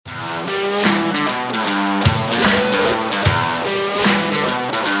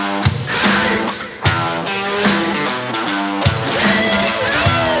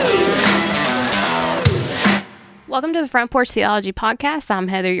to the Front Porch Theology Podcast. I'm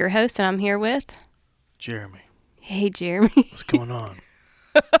Heather, your host, and I'm here with... Jeremy. Hey, Jeremy. What's going on?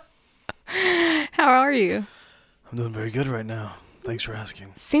 How are you? I'm doing very good right now. Thanks for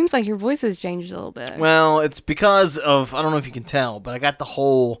asking. Seems like your voice has changed a little bit. Well, it's because of, I don't know if you can tell, but I got the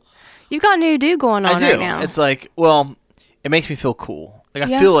whole... You've got new do going on right now. It's like, well, it makes me feel cool. Like,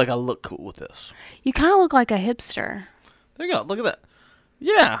 Yeah. I feel like I look cool with this. You kind of look like a hipster. There you go. Look at that.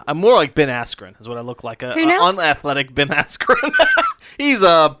 Yeah, I'm more like Ben Askren is what I look like. Who now? Unathletic Ben Askren. He's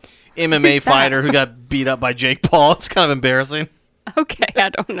a MMA Who's fighter that? who got beat up by Jake Paul. It's kind of embarrassing. Okay, I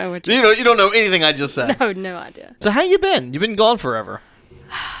don't know what you... You don't know anything I just said. No idea. So how you been? You've been gone forever.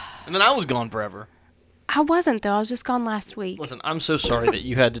 And then I was gone forever. I wasn't, though. I was just gone last week. Listen, I'm so sorry that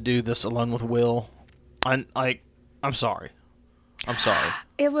you had to do this alone with Will. I'm sorry. I'm sorry.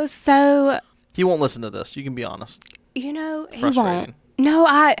 It was so... He won't listen to this. You can be honest. You know, he Frustrating. won't. No,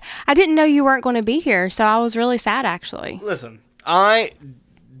 I didn't know you weren't going to be here, so I was really sad, actually. Listen, I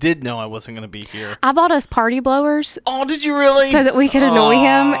did know I wasn't going to be here. I bought us party blowers Oh, did you really? so that we could annoy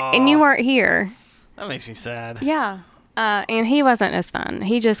him, and you weren't here. That makes me sad. Yeah. And he wasn't as fun.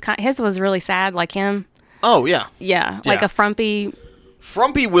 He just his was really sad, like him. Oh, yeah. Yeah, like Yeah. a frumpy.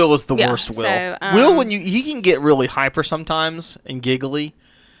 Frumpy Will is the Yeah, worst Will. so, Will, when he can get really hyper sometimes and giggly.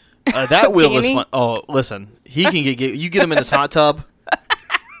 That Will is Can he? fun. Oh, listen. He can get you get him in his hot tub.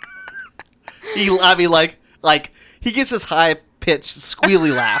 Like he gets this high pitched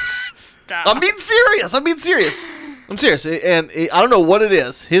squealy laugh. Stop. I'm being serious. I'm serious. And I don't know what it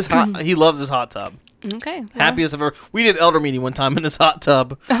is. He loves his hot tub. Okay. well. Happiest I've ever. We did elder meeting one time in his hot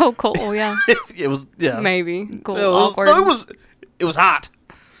tub. Oh, cool. Yeah. It was Maybe. Cool. It was, Awkward. no, it was hot.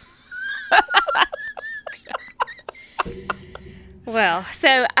 Well,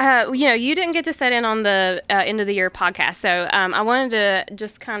 so, you didn't get to sit in on the end of the year podcast. So I wanted to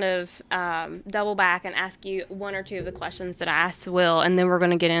just kind of double back and ask you one or two of the questions that I asked Will, and then we're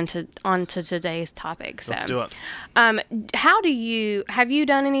going to get onto today's topic. So, Let's do it. Have you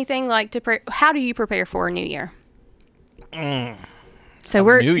done anything like how do you prepare for a new year? So A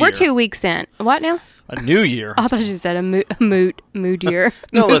we're new year? 2 weeks in. What now? A new year. I thought you said a mood year.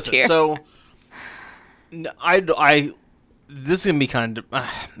 No, Mood listen. year. So, this is gonna be kind of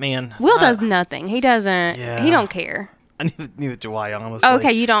man. Will does nothing. He doesn't. Yeah. He don't care. Neither do I, honestly.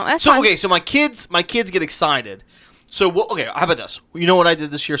 Okay, you don't. That's So fine. okay, so my kids get excited. So okay, how about this? You know what I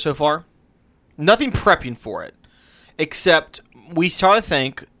did this year so far? Nothing prepping for it, except I try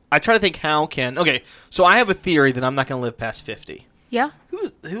to think how can. Okay, so I have a theory that I'm not gonna live past 50. Yeah.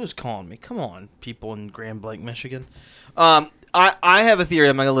 Who was calling me? Come on, people in Grand Blanc, Michigan. I have a theory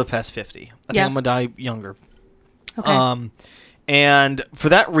I'm not gonna live past 50. I think Yeah. I'm gonna die younger. Okay. And for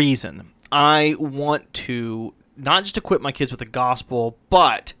that reason, I want to not just equip my kids with the gospel,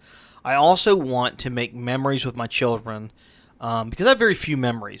 but I also want to make memories with my children because I have very few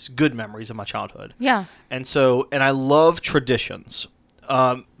memories, good memories of my childhood. Yeah. And I love traditions.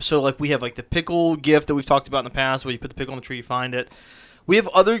 So like we have like the pickle gift that we've talked about in the past, where you put the pickle on the tree, you find it. We have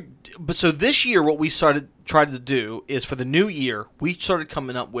but so this year what we tried to do is for the new year, we started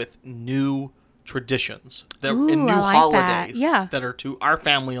coming up with new traditions Ooh, and new I like holidays that. Yeah. that are to our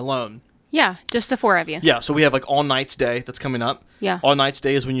family alone. Yeah. Just the four of you. Yeah, so we have like All Nights Day that's coming up. Yeah. All Nights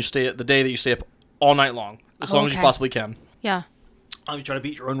Day is when the day that you stay up all night long, as long as you Okay. possibly can. Yeah. You try to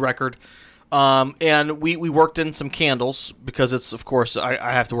beat your own record. And we worked in some candles because it's, of course,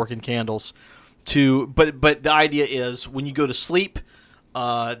 I have to work in candles. But the idea is when you go to sleep,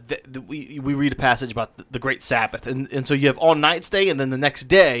 we read a passage about the Great Sabbath. And so you have All Nights Day, and then the next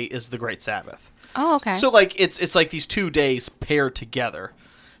day is the Great Sabbath. Oh, okay. So like it's like these 2 days paired together.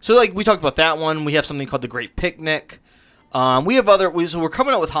 So like we talked about that one. We have something called the Great Picnic. We have so we're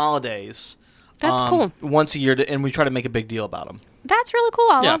coming up with holidays. That's cool. Once a year, and we try to make a big deal about them. That's really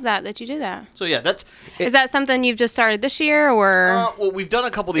cool. I Yeah. love that you do that. So yeah, that's. Is that something you've just started this year, or Well, we've done a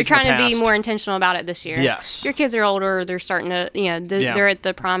couple of you're these. in the trying to be past. more intentional about it this year? Yes. Your kids are older. They're starting to, Yeah. they're at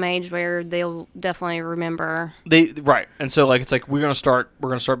the prime age where they'll definitely remember. Right, and so like it's like we're gonna start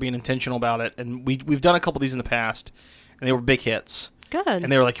being intentional about it, and we've done a couple of these in the past, and they were big hits. Good.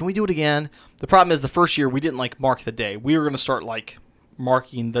 And they were like, "Can we do it again?" The problem is the first year we didn't like mark the day. We were gonna start like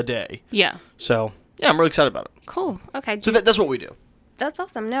marking the day. Yeah. So yeah, I'm really excited about it. Cool. Okay. So that's what we do. That's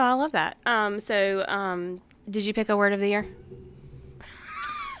awesome. No, I love that. Did you pick a word of the year?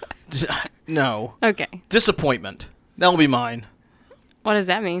 No. Okay. Disappointment. That'll be mine. What does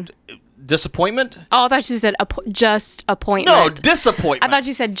that mean? Disappointment? Oh, I thought you said just appointment. No, disappointment. I thought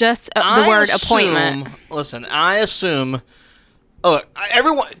you said just the word appointment. Listen, I assume Look,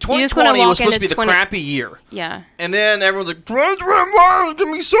 everyone, just wanna 2020 walk was supposed to into be the 20 crappy year. Yeah. And then everyone's like, 2021 is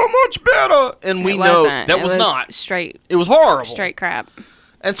going to be so much better. And we know wasn't. that It was not. straight It was horrible. straight crap.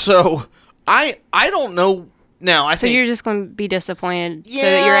 And so, I don't know. Now, I So think... you're just going to be disappointed so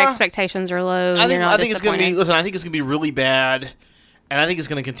that your Yeah. expectations are low and I think, you're not I think it's going to be... disappointed. Listen, I think it's going to be really bad. And I think it's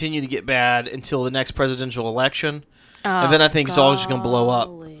going to continue to get bad until the next presidential election. And then I think it's all just going to blow up.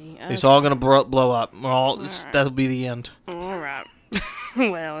 It's all going to blow up. That'll be the end. All right.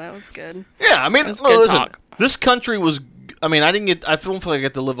 Well, that was good. Yeah, I mean, That's look, good listen, talk. this country was... I mean, I don't feel like I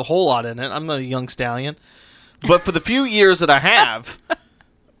get to live a whole lot in it. I'm not a young stallion. But for the few years that I have,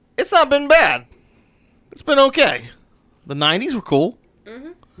 it's not been bad. It's been okay. The 90s were cool.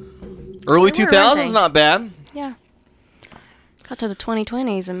 Mm-hmm. Early They were 2000s, everything. not bad. Yeah. Got to the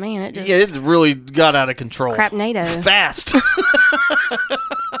 2020s and man, it just Yeah, it really got out of control. crapnado. Fast.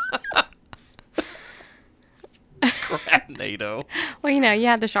 Crapnado. Well, you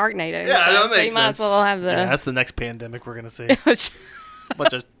have the Sharknado. Yeah, so that makes you might sense. as well have the. Yeah, that's the next pandemic we're going to see. A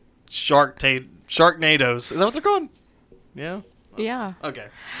bunch of Sharknados. Is that what they're called? Yeah? yeah. Okay.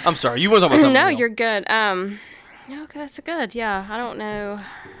 I'm sorry. You want to talk about something No, else. you're good. Okay, that's good. Yeah, I don't know.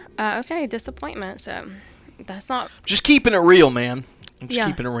 Okay, disappointment. So that's not Just keeping it real, man. I'm just Yeah.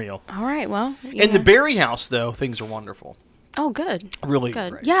 keeping it real. all right. Well, In the Berry house, though, things are wonderful. oh, good. Really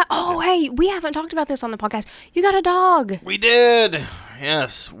Good. great. Yeah. Oh, hey, we haven't talked about this on the podcast. You got a dog, We did.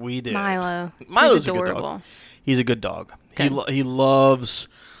 Yes, we did. Milo. Milo's He's a good dog. adorable. He's a good dog. Good. He loves...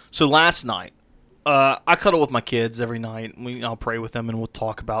 So last night, I cuddle with my kids every night. I'll pray with them, and we'll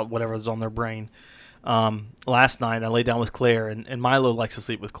talk about whatever's on their brain. Last night, I lay down with Claire, and Milo likes to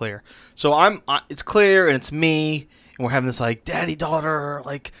sleep with Claire. So it's Claire, and it's me, and we're having this, like, daddy-daughter,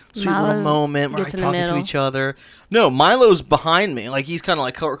 like, sweet Milo little moment. We're gets like, in the talking to middle. each other. No, Milo's behind me. Like, he's kind of,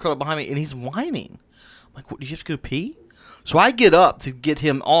 like, curled up behind me, and he's whining. I'm like, what, do you have to go pee? So I get up to get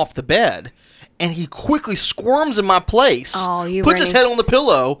him off the bed, and he quickly squirms in my place. Oh, you puts were his in head on the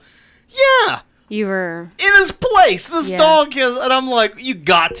pillow. Yeah, You were. in his place. This Yeah. dog is, and I'm like, you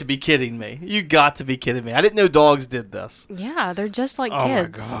got to be kidding me. You got to be kidding me. I didn't know dogs did this. Yeah, they're just like Oh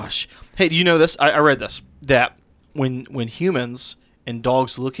kids. my gosh. Hey, do you know this? I read this, that when humans and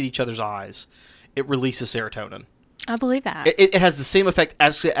dogs look at each other's eyes, it releases serotonin. I believe that. It has the same effect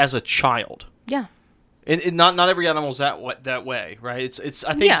as a child. yeah. And not every animal's that way, right? It's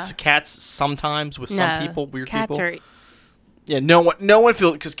I think Yeah. it's cats sometimes with some No, people, weird cats people. are. Yeah, no one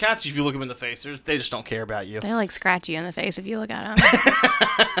feels, because cats, if you look them in the face, they just don't care about you. They like scratch you in the face if you look at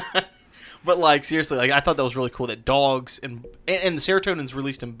them. But like seriously, like I thought that was really cool that dogs and the serotonin's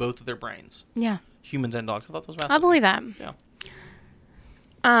released in both of their brains, yeah, humans and dogs. I thought that was I fascinating. believe that.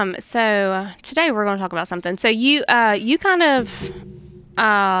 Yeah. So today we're going to talk about something. So you kind of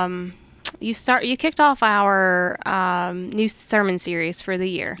you kicked off our new sermon series for the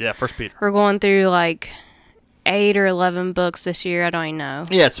year. Yeah, First Peter. We're going through like 8 or 11 books this year. I don't even know.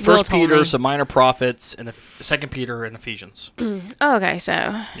 Yeah, it's Will First told Peter, me. some minor prophets, and Second Peter and Ephesians. Oh, okay, so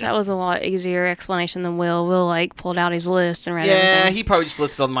that was a lot easier explanation than Will. Will like pulled out his list and read Yeah, everything. he probably just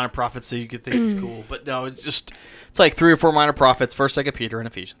listed all the minor prophets so you could think it's cool. But no, it's like 3 or 4 minor prophets, First, Second Peter, and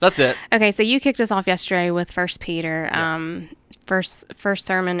Ephesians. That's it. Okay, so you kicked us off yesterday with First Peter, first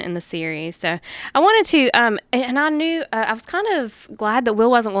sermon in the series. So I wanted to, and I knew I was kind of glad that Will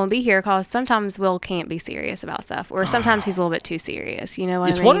wasn't going to be here because sometimes Will can't be serious about stuff, or sometimes he's a little bit too serious. You know what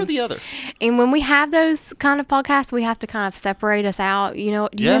It's I mean? one or the other. And when we have those kind of podcasts, we have to kind of separate us out. You know,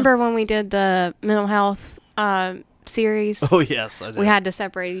 do you Yeah. remember when we did the mental health series? Oh yes, I did. We had to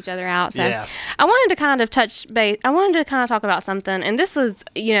separate each other out. So Yeah. I wanted to kind of touch base. I wanted to kind of talk about something. And this was,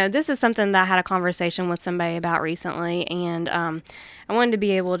 this is something that I had a conversation with somebody about recently. And I wanted to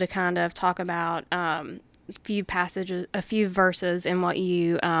be able to kind of talk about a few verses in what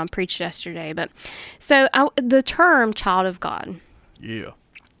you preached yesterday. But so the term child of God, Yeah.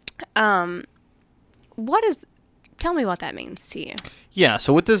 tell me what that means to you. Yeah,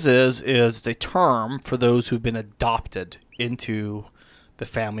 so what this is it's a term for those who've been adopted into the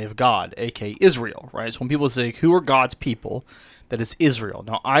family of God, aka Israel, right? So when people say, who are God's people, that is Israel.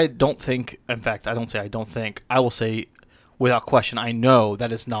 Now, I don't think, in fact, I don't say I don't think, I will say without question, I know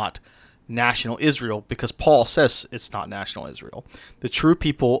that is not national Israel because Paul says it's not national Israel. The true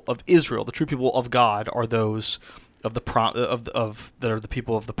people of Israel, the true people of God are those of the that are the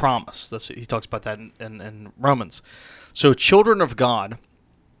people of the promise. He talks about that in Romans. So children of God,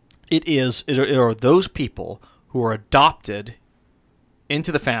 it are those people who are adopted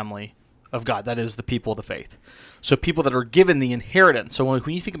into the family of God. That is the people of the faith. So people that are given the inheritance. So when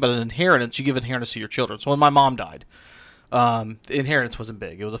you think about an inheritance, you give inheritance to your children. So when my mom died, The inheritance wasn't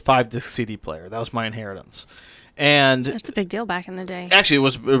big. It was a 5-disc CD player. That was my inheritance. And That's a big deal back in the day. actually, it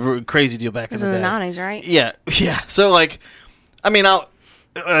was a crazy deal back in the day. In the 90s, right? Yeah, yeah. So like, I mean,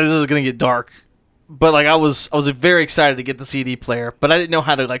 this is gonna get dark, but like, I was very excited to get the CD player, but I didn't know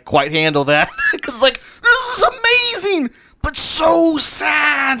how to like quite handle that because like, this is amazing, but so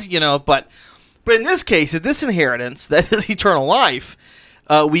sad, But in this case, in this inheritance that is eternal life,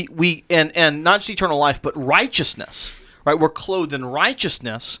 we and not just eternal life, but righteousness. Right, we're clothed in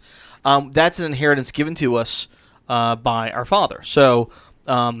righteousness. That's an inheritance given to us by our Father. So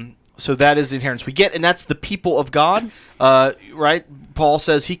that is the inheritance we get, and that's the people of God. Right? Paul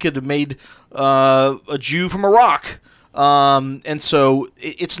says he could have made a Jew from a rock. And so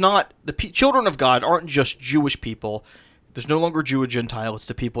it's not the children of God aren't just Jewish people. There's no longer Jew or Gentile. It's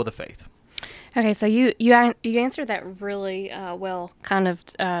the people of the faith. Okay, so you answered that really well, kind of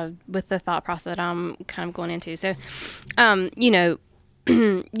with the thought process that I'm kind of going into. So, you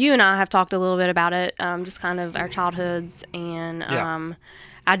and I have talked a little bit about it, just kind of our childhoods, and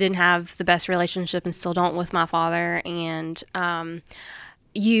I didn't have the best relationship and still don't with my father. And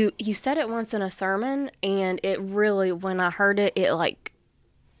you said it once in a sermon, and it really, when I heard it,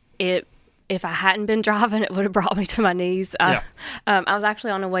 if I hadn't been driving, it would have brought me to my knees. I was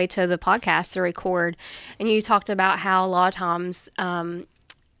actually on the way to the podcast to record, and you talked about how a lot of times,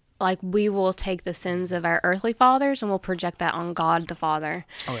 like, we will take the sins of our earthly fathers and we'll project that on God the Father.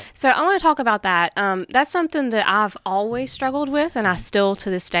 Okay. So I want to talk about that. That's something that I've always struggled with, and I still, to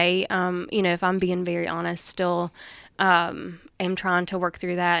this day, if I'm being very honest, still am trying to work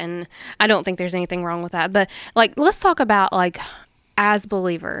through that, and I don't think there's anything wrong with that. But, like, let's talk about, like, as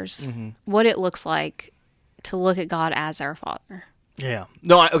believers, what it looks like to look at God as our Father. Yeah.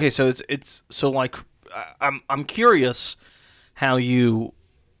 No. Okay. So it's so like I'm curious how you.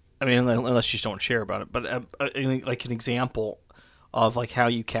 I mean, unless you just don't want to share about it, but like an example of like how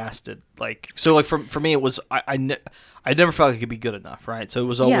you casted. Like, so like for me, it was I never felt like it could be good enough, right? So it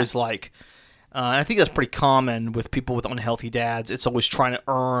was always like. And I think that's pretty common with people with unhealthy dads. It's always trying to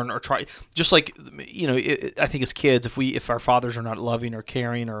earn or try, just like, I think as kids, if our fathers are not loving or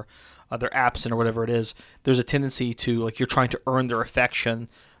caring or they're absent or whatever it is, there's a tendency to, like, you're trying to earn their affection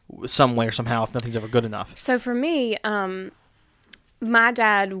some way or somehow if nothing's ever good enough. So for me, my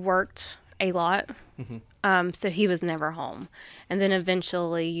dad worked a lot, so he was never home. And then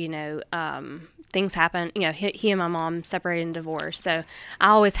eventually, things happened. He and my mom separated and divorced. So I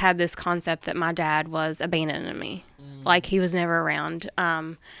always had this concept that my dad was abandoning me. Like, he was never around.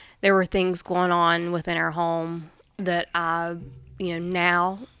 There were things going on within our home that I,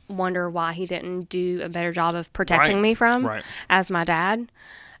 now wonder why he didn't do a better job of protecting me from as my dad.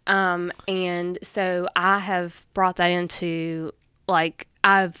 And so I have brought that into, like,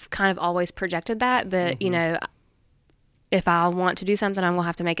 I've kind of always projected that, if I want to do something, I'm going to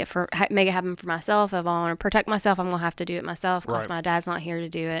have to make it happen for myself. If I want to protect myself, I'm going to have to do it myself because my dad's not here to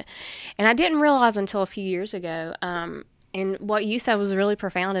do it. And I didn't realize until a few years ago, and what you said was really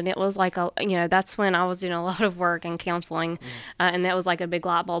profound, and it was like, that's when I was doing a lot of work and counseling, and that was like a big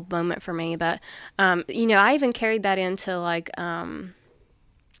light bulb moment for me. But, I even carried that into like,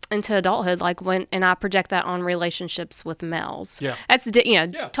 into adulthood, like and I project that on relationships with males. Yeah. That's,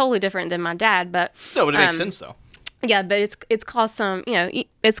 totally different than my dad, but. No, but it makes sense though. Yeah, but it's caused some,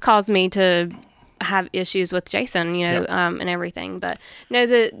 it's caused me to have issues with Jason, and everything. But no,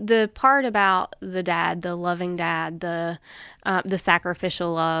 the part about the dad, the loving dad, the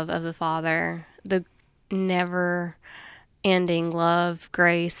sacrificial love of the father, the never ending love,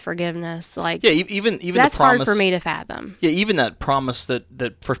 grace, forgiveness, like even that's the promise, hard for me to fathom. Yeah, even that promise that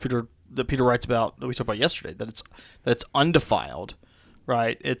Peter writes about, that we talked about yesterday, that it's undefiled,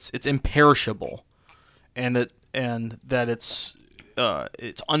 right? It's imperishable, and that it's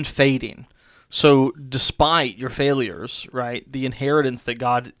unfading. So despite your failures, right, the inheritance that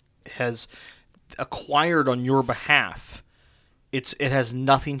God has acquired on your behalf, it has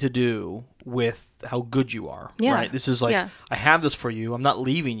nothing to do with how good you are. Yeah. Right. This is like, I have this for you. I'm not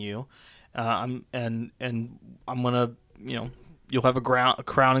leaving you. I'm gonna, you'll have a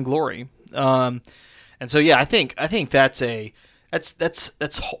crown and glory. And so I think that's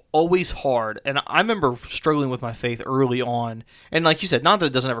always hard. And I remember struggling with my faith early on. And like you said, not that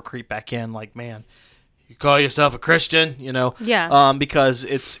it doesn't ever creep back in, like, man, you call yourself a Christian, Yeah. Because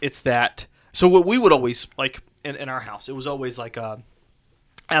it's that. So what we would always, like, in our house, it was always like,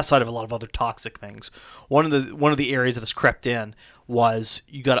 outside of a lot of other toxic things, one of the areas that has crept in was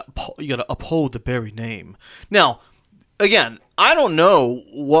you gotta uphold the Barry name. Now, again, I don't know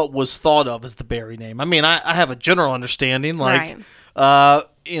what was thought of as the Barry name. I mean, I have a general understanding, like, but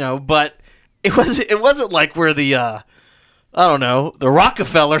it wasn't like where the I don't know, the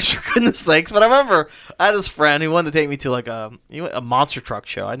Rockefellers, for goodness sakes. But I remember I had this friend who wanted to take me to like a monster truck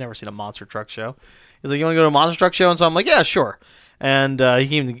show. I'd never seen a monster truck show. He's like, "You want to go to a monster truck show?" And so I'm like, "Yeah, sure." And he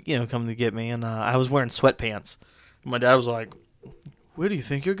came to come to get me, and I was wearing sweatpants. And my dad was like, "Where do you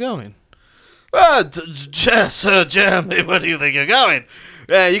think you're going?" Sir Jeremy, where do you think you're going?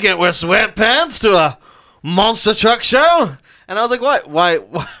 You can't wear sweatpants to a monster truck show. And I was like, "What?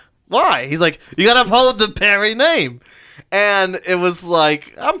 Why?" He's like, "You gotta uphold the Perry name." And it was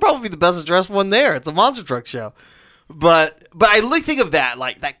like, I'm probably the best dressed one there. It's a monster truck show. But I really think of that,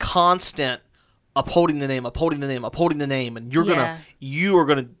 like that constant upholding the name, and you are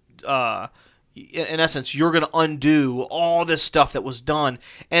gonna in essence, you're gonna undo all this stuff that was done.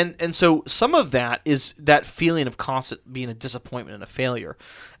 And so some of that is that feeling of constant being a disappointment and a failure.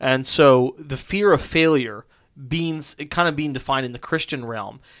 And so the fear of failure being defined in the Christian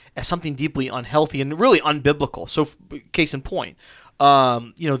realm as something deeply unhealthy and really unbiblical. So, case in point,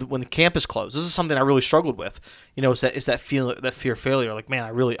 when the campus closed, this is something I really struggled with. It's that fear of failure. Like, man, I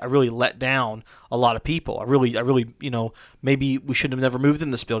really let down a lot of people. I really, maybe we shouldn't have never moved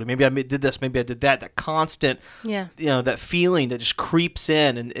in this building. Maybe I did this. Maybe I did that. That constant, that feeling that just creeps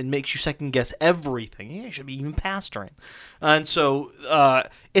in and makes you second guess everything. You should be even pastoring. And so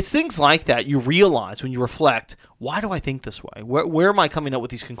it's things like that you realize when you reflect, why do I think this way? Where am I coming up with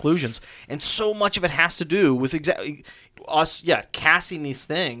these conclusions? And so much of it has to do with us casting these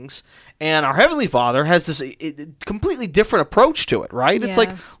things. And our Heavenly Father has this completely different approach to it, right? Yeah. It's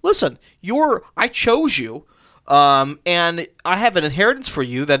like, listen, I chose you, and I have an inheritance for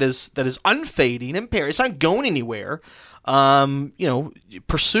you that is unfading and it's not going anywhere.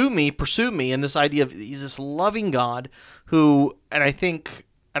 Pursue me. And this idea of he's this loving God who, and I think,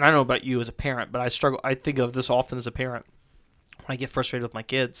 and I don't know about you as a parent, but I think of this often as a parent when I get frustrated with my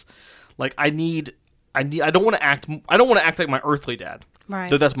kids. Like, I don't want to act like my earthly dad. Right.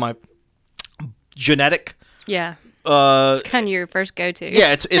 Though that's my genetic. Yeah. Kind of your first go-to.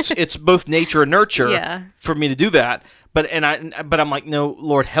 Yeah, it's both nature and nurture for me to do that. But I'm like, no,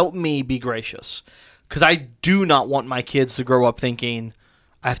 Lord, help me be gracious, because I do not want my kids to grow up thinking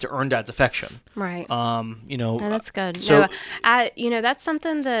I have to earn Dad's affection. Right. No, that's good. So, that's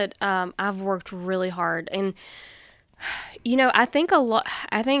something that I've worked really hard, and I think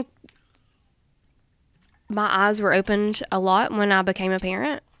my eyes were opened a lot when I became a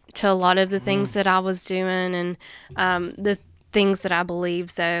parent to a lot of the things that I was doing and the things that I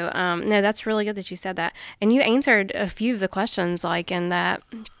believe. So, no, that's really good that you said that. And you answered a few of the questions, like in that.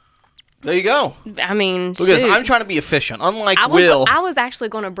 There you go. I mean, because I'm trying to be efficient, unlike Will. I was actually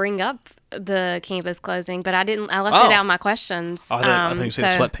going to bring up the campus closing, but I didn't. I left it out of my questions. I think you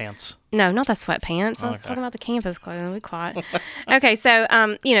said sweatpants. No, not the sweatpants. I was talking about the campus clothing. Be quiet. Okay, so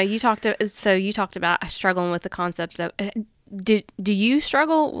you talked about struggling with the concept of. Do you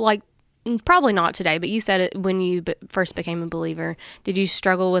struggle, like, probably not today, but you said it when you first became a believer. Did you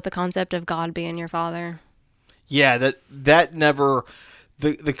struggle with the concept of God being your father? Yeah, that never.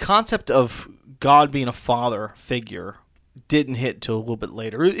 The concept of God being a father figure didn't hit till a little bit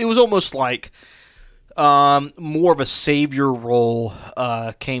later. It was almost like more of a savior role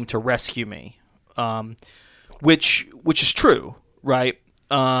came to rescue me, which is true, right?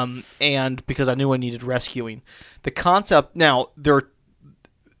 And because I knew I needed rescuing. The concept, now,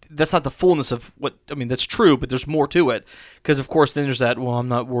 that's not the fullness of that's true, but there's more to it. Because, of course, then there's that, well, I'm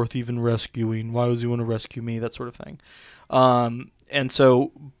not worth even rescuing. Why does he want to rescue me? That sort of thing. And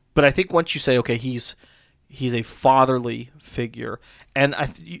so, but I think once you say, okay, he's a fatherly figure, and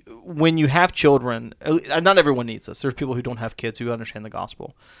when you have children, not everyone needs this. There's people who don't have kids who understand the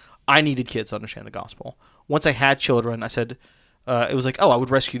gospel. I needed kids to understand the gospel. Once I had children, I said, it was like, oh, I would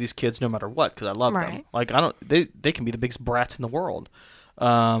rescue these kids no matter what, because I love them. Like, they can be the biggest brats in the world,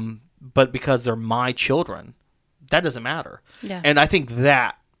 but because they're my children, that doesn't matter. Yeah. And I think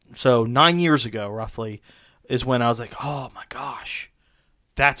so 9 years ago, roughly, is when I was like, oh my gosh,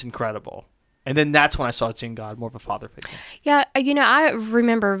 that's incredible. And then that's when I started seeing God more of a father figure. Yeah, I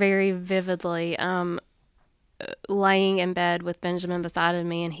remember very vividly laying in bed with Benjamin beside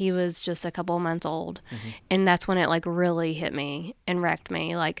me, and he was just a couple of months old. Mm-hmm. And that's when it like really hit me and wrecked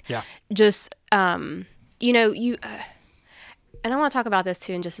me. Like, just, and I want to talk about this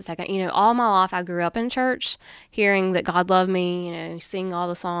too in just a second. All my life I grew up in church, hearing that God loved me, sing all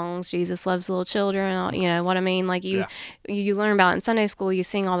the songs, Jesus loves little children, what I mean? Like you learn about it in Sunday school, you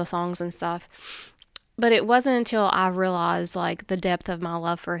sing all the songs and stuff. But it wasn't until I realized like the depth of my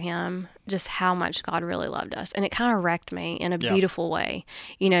love for him, just how much God really loved us. And it kind of wrecked me in a beautiful way,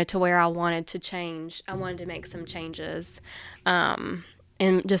 to where I wanted to change. I wanted to make some changes.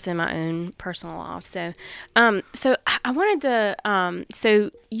 in my own personal life. So, I wanted to.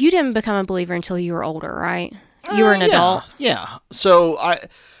 So you didn't become a believer until you were older, right? You were an adult. Yeah. So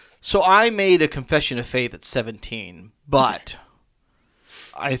I made a confession of faith at 17, but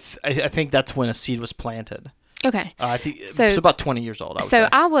I think that's when a seed was planted. Okay. I think so about 20 years old.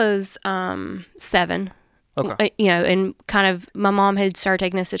 I was 7. Okay. And kind of my mom had started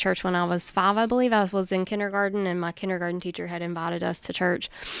taking us to church when I was 5, I believe. I was in kindergarten, and my kindergarten teacher had invited us to church.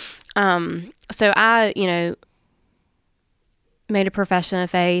 So I, made a profession of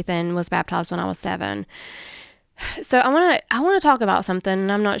faith and was baptized when I was 7. So I want to talk about something,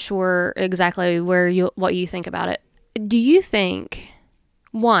 and I'm not sure exactly what you think about it. Do you think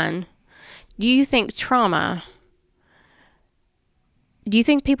trauma? Do you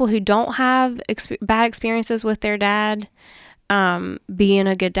think people who don't have bad experiences with their dad, being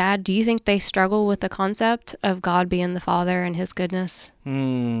a good dad, do you think they struggle with the concept of God being the Father and His goodness?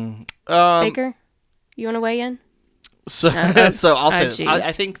 Baker, you want to weigh in? So I'll say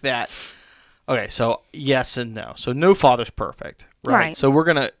I think that. Okay, so yes and no. So no father's perfect, right? So we're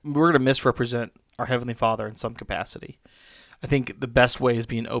gonna misrepresent our Heavenly Father in some capacity. I think the best way is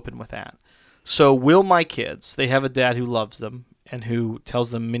being open with that. So will my kids, they have a dad who loves them and who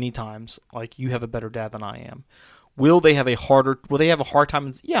tells them many times, like, you have a better dad than I am. Will they have a hard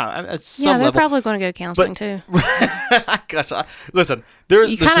time? Yeah, at some level. They're probably going to go counseling too. Gosh, listen,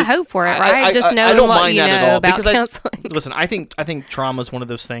 you kind of hope for it, right? I don't mind that at all about counseling. Listen, I think trauma is one of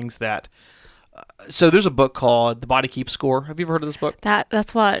those things that. So there's a book called The Body Keeps Score. Have you ever heard of this book?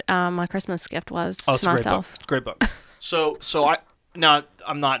 That's what my Christmas gift was to myself. It's a great book. So I'm not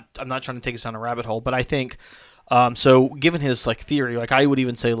trying to take us down a rabbit hole, but I think. So given his theory, I would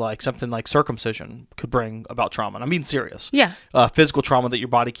even say something like circumcision could bring about trauma. And I'm being serious. Yeah. Physical trauma that your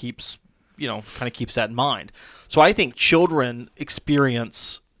body keeps, kind of keeps that in mind. So I think children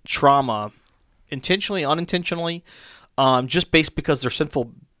experience trauma intentionally, unintentionally, just based because they're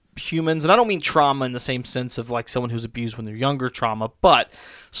sinful humans. And I don't mean trauma in the same sense of someone who's abused when they're younger trauma, but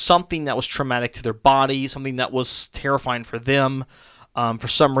something that was traumatic to their body, something that was terrifying for them. For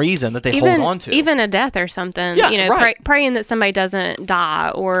some reason that they hold on to. Even a death or something. Yeah, right. Praying that somebody doesn't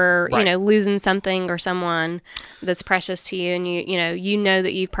die, or, right. Losing something or someone that's precious to you, and you know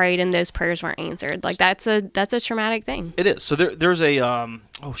that you've prayed and those prayers weren't answered. That's a traumatic thing. It is. So there's a,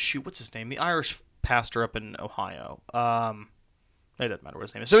 what's his name? The Irish pastor up in Ohio. It doesn't matter what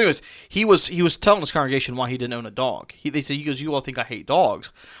his name is. So anyways, he was telling his congregation why he didn't own a dog. They said, you all think I hate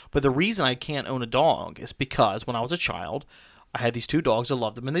dogs. But the reason I can't own a dog is because when I was a child, I had these 2 dogs. I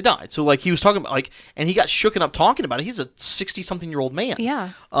loved them, and they died. So, he was talking about, and he got shooken up talking about it. He's a 60-something-year-old man. Yeah.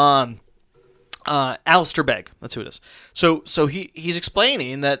 Alistair Begg. That's who it is. So he's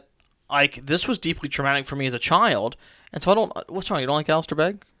explaining that, this was deeply traumatic for me as a child, and so I don't. What's wrong? You don't like Alistair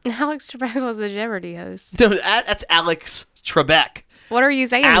Begg? Alex Trebek was the Jeopardy host. No, that's Alex Trebek. What are you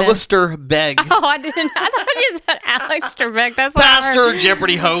saying? Alistair Begg. Oh, I didn't. I thought you said Alex Trebek. That's what Pastor,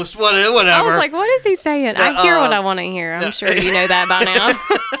 Jeopardy host, whatever. I was like, what is he saying? I hear what I want to hear. I'm sure you know that by now.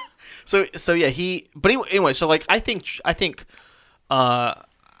 So yeah, But anyway, so I think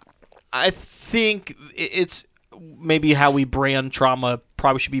it's maybe how we brand trauma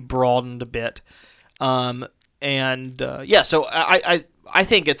probably should be broadened a bit, So I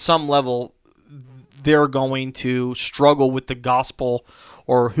think at some level, they're going to struggle with the gospel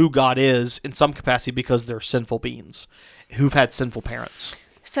or who God is in some capacity because they're sinful beings who've had sinful parents.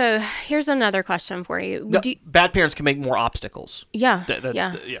 So here's another question for you. Bad parents can make more obstacles. Yeah,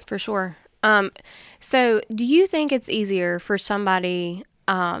 for sure. So do you think it's easier for somebody,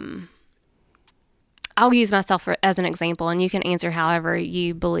 I'll use myself as an example, and you can answer however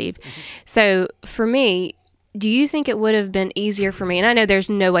you believe. Mm-hmm. So for me, do you think it would have been easier for me? And I know there's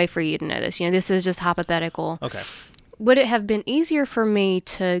no way for you to know this. This is just hypothetical. Okay. Would it have been easier for me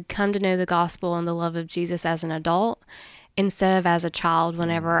to come to know the gospel and the love of Jesus as an adult instead of as a child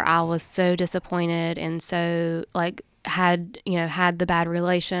whenever I was so disappointed and so had the bad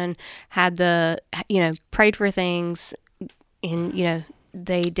relation, had prayed for things and,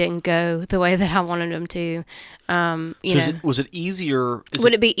 they didn't go the way that I wanted them to. Was it easier?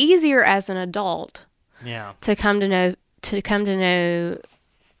 Would it be easier as an adult? Yeah. To come to know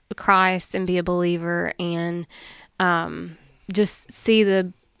Christ and be a believer and just see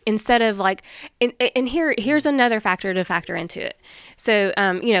instead of and here's another factor to factor into it. So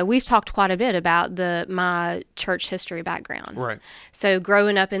we've talked quite a bit about my church history background. Right. So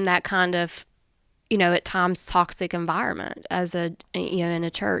growing up in that kind of at times toxic environment as in a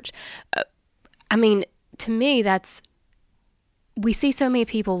church. To me we see so many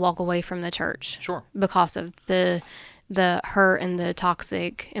people walk away from the church. Sure. Because of the the hurt and the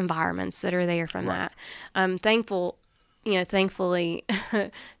toxic environments that are there from that. Thankfully,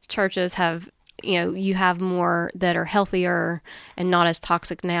 churches have, you have more that are healthier and not as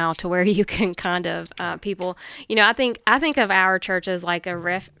toxic now, to where you can kind of people. I think of our church as like a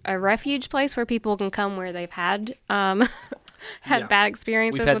refuge place where people can come where they've had bad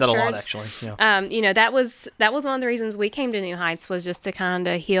experiences. We've had with that church. a lot, actually. Yeah. That was one of the reasons we came to New Heights, was just to kind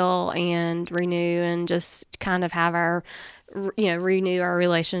of heal and renew and just kind of have our renew our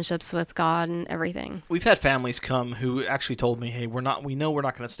relationships with God and everything. We've had families come who actually told me, "Hey, we know we're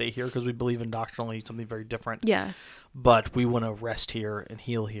not going to stay here because we believe in doctrinally something very different. Yeah. But we want to rest here and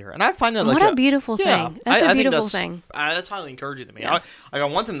heal here." And I find that what a beautiful thing. That's a beautiful thing. That's highly encouraging to me. Yeah. I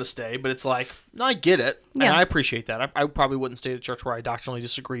want them to stay, but it's like, no, I get it, and I appreciate that. I probably wouldn't stay at a church where I doctrinally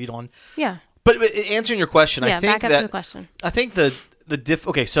disagreed on. Yeah. But answering your question, I think back up to the question. I think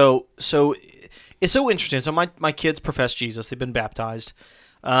okay, so it's so interesting. So my kids profess Jesus. They've been baptized.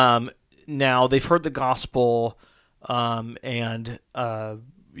 Now they've heard the gospel, and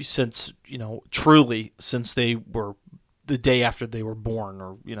since truly since they were the day after they were born,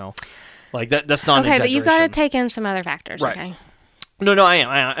 or like that. That's not an exaggeration. Okay, but you've got to take in some other factors. Right. Okay. No, I am.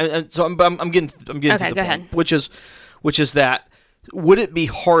 And so I'm getting to the go point, ahead. which is that would it be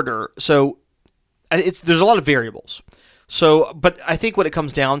harder? So there's a lot of variables. So, but I think what it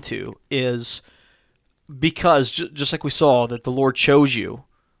comes down to is, because just like we saw that the Lord chose you,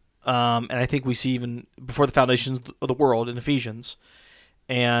 and I think we see even before the foundations of the world in Ephesians,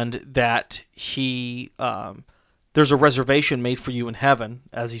 and that He there's a reservation made for you in heaven,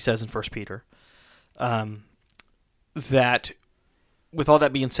 as He says in 1 Peter. That, with all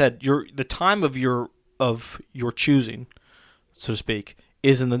that being said, the time of your choosing, so to speak,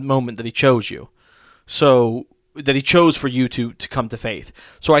 is in the moment that He chose you. So that He chose for you to come to faith.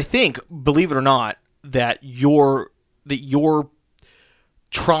 So I think, believe it or not, that your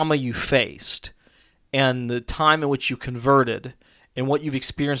trauma you faced and the time in which you converted and what you've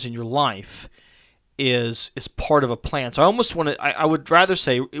experienced in your life is part of a plan. So I almost I would rather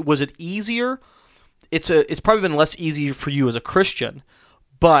say, was it easier? It's probably been less easy for you as a Christian,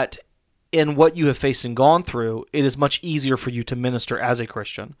 but in what you have faced and gone through, it is much easier for you to minister as a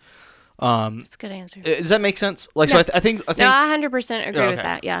Christian. That's a good answer. Does that make sense? Like, no. So I think. No, I 100% agree with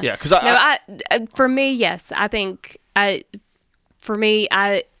that. Yeah. Yeah, because for me, yes, I think and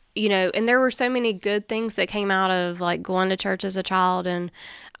there were so many good things that came out of like going to church as a child, and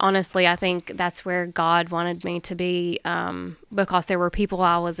honestly, I think that's where God wanted me to be, because there were people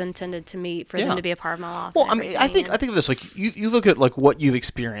I was intended to meet for them to be a part of my life. Well, I mean, I think of this, like you look at like what you've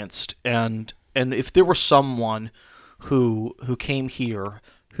experienced, and if there were someone who came here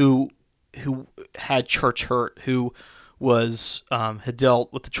who had church hurt, who was had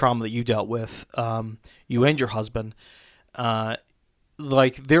dealt with the trauma that you dealt with, you and your husband,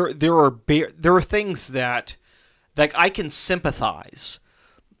 like there are things that I can sympathize,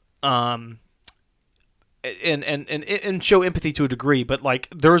 and show empathy to a degree, but like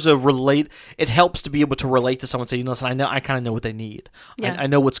there's it helps to be able to relate to someone and say, listen, I kind of know what they need. Yeah. I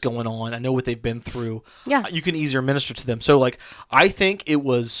know what's going on. I know what they've been through. Yeah. You can easier minister to them. So like, I think it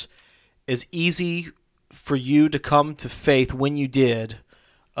was as easy for you to come to faith when you did.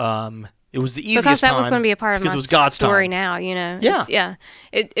 It was the easiest because that time was going to be a part of my it was God's story time. now. Yeah.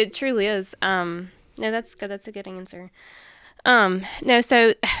 It truly is. No, that's good. That's a good answer. No,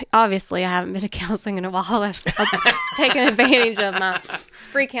 so obviously I haven't been to counseling in a while. I've taken advantage of my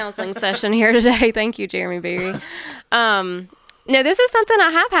free counseling session here today. Thank you, Jeremy Berry. No, this is something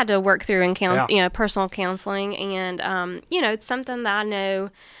I have had to work through in personal counseling, and it's something that I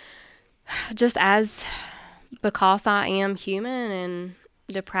know just because I am human and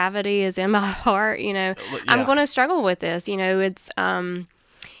depravity is in my heart. I'm going to struggle with this. It's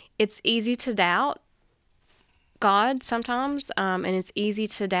easy to doubt God sometimes, and it's easy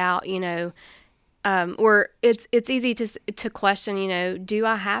to doubt, or it's easy to question, do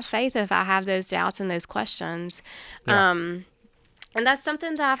I have faith if I have those doubts and those questions? Yeah. And that's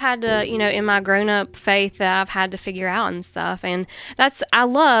something that I've had to, in my grown-up faith that I've had to figure out and stuff. And I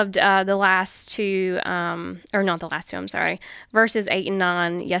loved the last two, or not the last two, I'm sorry, verses 8 and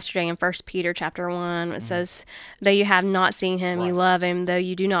 9 yesterday in 1 Peter chapter 1. It says, though you have not seen him, you love him. Though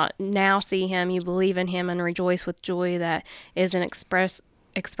you do not now see him, you believe in him and rejoice with joy that is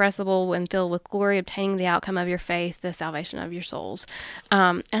expressible and filled with glory, obtaining the outcome of your faith, the salvation of your souls.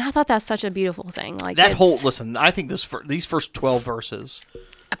 And I thought that's such a beautiful thing. Like that listen, I think these first 12 verses,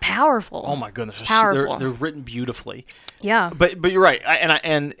 powerful. Oh my goodness, powerful. They're written beautifully. Yeah. But you're right,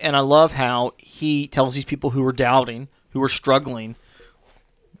 and I love how he tells these people who are doubting, who are struggling,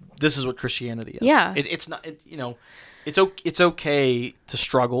 this is what Christianity is. Yeah. It's not, It's okay to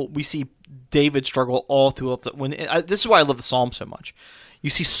struggle. We see David struggle all throughout this is why I love the Psalm so much. You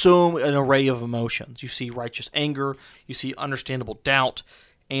see an array of emotions. You see righteous anger. You see understandable doubt,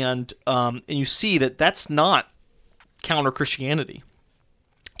 and you see that that's not counter Christianity.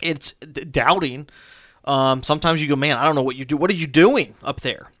 It's doubting. Sometimes you go, man, I don't know what you do. What are you doing up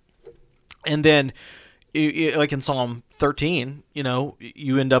there? And then, like in Psalm 13,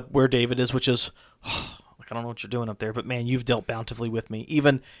 you end up where David is, which is, like, I don't know what you're doing up there, but man, you've dealt bountifully with me.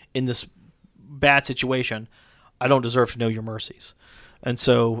 Even in this bad situation, I don't deserve to know your mercies. And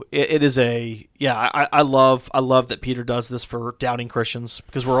so it is I love that Peter does this for doubting Christians,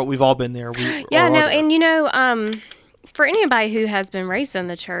 because we've all been there. And for anybody who has been raised in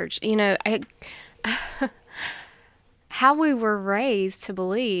the church, how we were raised to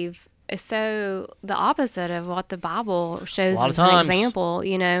believe is so the opposite of what the Bible shows as an example,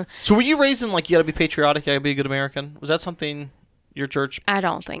 So were you raised in, like, you got to be patriotic, you got to be a good American? Was that something your church? I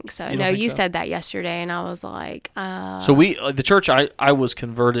don't think so. No, you said that yesterday, and I was like, So the church I was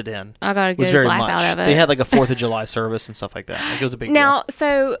converted in, I got a good laugh out of it. They had like a 4th of July service and stuff like that. Like, it was a big deal.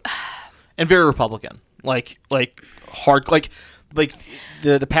 So, and very Republican, like hard, like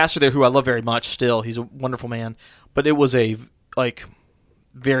the pastor there, who I love very much still. He's a wonderful man, but it was a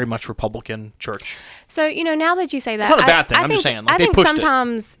very much Republican church. So, now that you say that, it's not a bad thing. I'm just saying. Like, I think pushed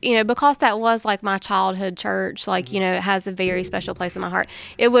sometimes, because that was like my childhood church, like, it has a very special place in my heart.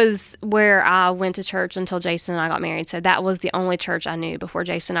 It was where I went to church until Jason and I got married. So that was the only church I knew before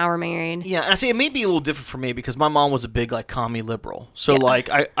Jason and I were married. Yeah, and I see it may be a little different for me because my mom was a big, like, commie liberal. So, like,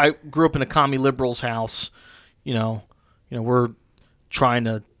 I grew up in a commie liberal's house. We're trying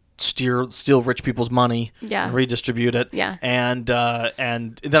to steal rich people's money and redistribute it. Yeah. And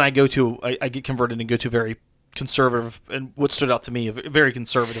then I get converted and go to very conservative, and what stood out to me, very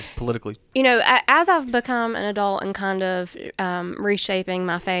conservative politically. As I've become an adult and kind of reshaping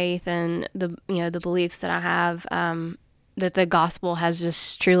my faith and the beliefs that I have, that the gospel has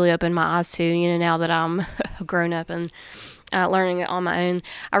just truly opened my eyes to, now that I'm grown up and learning it on my own,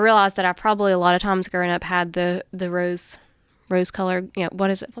 I realized that I probably a lot of times growing up had the rose-colored, what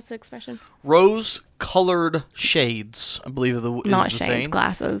is it? What's the expression? Rose-colored shades, I believe is not the shades, saying.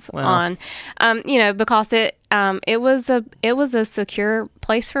 Glasses on, because it was a secure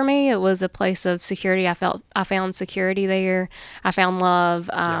place for me. It was a place of security. I found security there. I found love.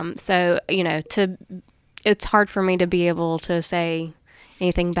 So it's hard for me to be able to say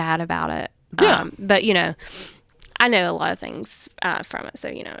anything bad about it. Yeah. But I know a lot of things from it. So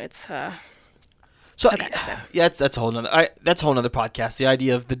it's. That's a whole nother podcast. The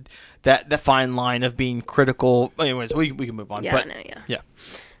idea of that fine line of being critical. Anyways, we can move on. Yeah, but, I know. Yeah. Yeah.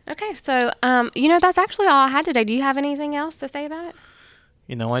 Okay, so that's actually all I had today. Do you have anything else to say about it?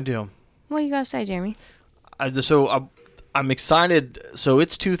 I do. What do you guys say, Jeremy? I'm excited. So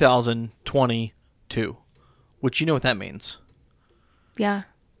it's 2022, which you know what that means. Yeah.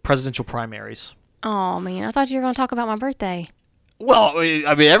 Presidential primaries. Oh man, I thought you were going to talk about my birthday. Well,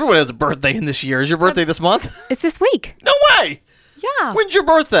 everyone has a birthday in this year. Is your birthday this month? It's this week. No way. Yeah. When's your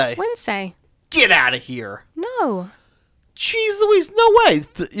birthday? Wednesday. Get out of here. No. Jeez Louise, no way.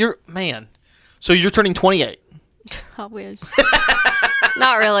 So you're turning 28. I wish.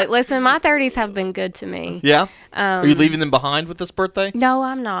 Not really. Listen, my 30s have been good to me. Yeah? Are you leaving them behind with this birthday? No,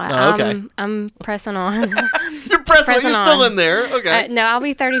 I'm not. Oh, okay. I'm pressing on. You're pressing on. You're still in there. Okay. No, I'll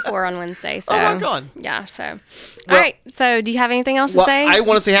be 34 on Wednesday. So. Oh, my God. Yeah, so. All right. So, do you have anything else to say? I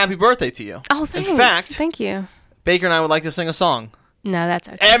want to say happy birthday to you. Oh, thanks. In fact, thank you. Baker and I would like to sing a song. No, that's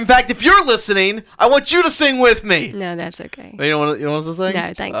okay. In fact, if you're listening, I want you to sing with me. No, that's okay. You don't want us to sing?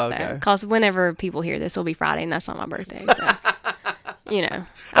 No, thanks. Okay. Because whenever people hear this, it'll be Friday, and that's not my birthday. So,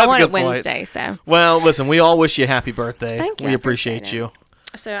 I want it Wednesday. So. Well, listen, we all wish you a happy birthday. Thank you. We appreciate you.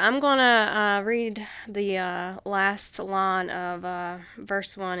 So I'm going to read the last line of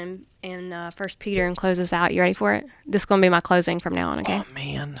verse 1 in 1 Peter and close us out. You ready for it? This is going to be my closing from now on, okay? Oh,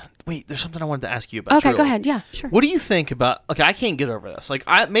 man. Wait, there's something I wanted to ask you about. Okay, go ahead. Yeah, sure. What do you think about... Okay, I can't get over this. Like,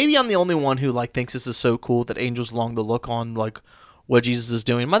 maybe I'm the only one who, like, thinks this is so cool that angels long to look on, like, what Jesus is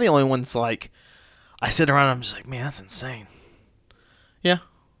doing. Am I the only one that's like... I sit around and I'm just like, man, that's insane. Yeah?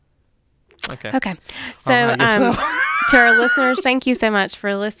 Okay. So, to our listeners, thank you so much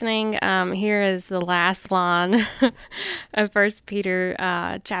for listening. Here is the last line of 1 Peter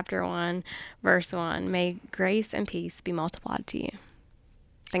chapter 1, verse 1. May grace and peace be multiplied to you.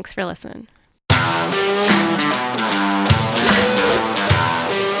 Thanks for listening.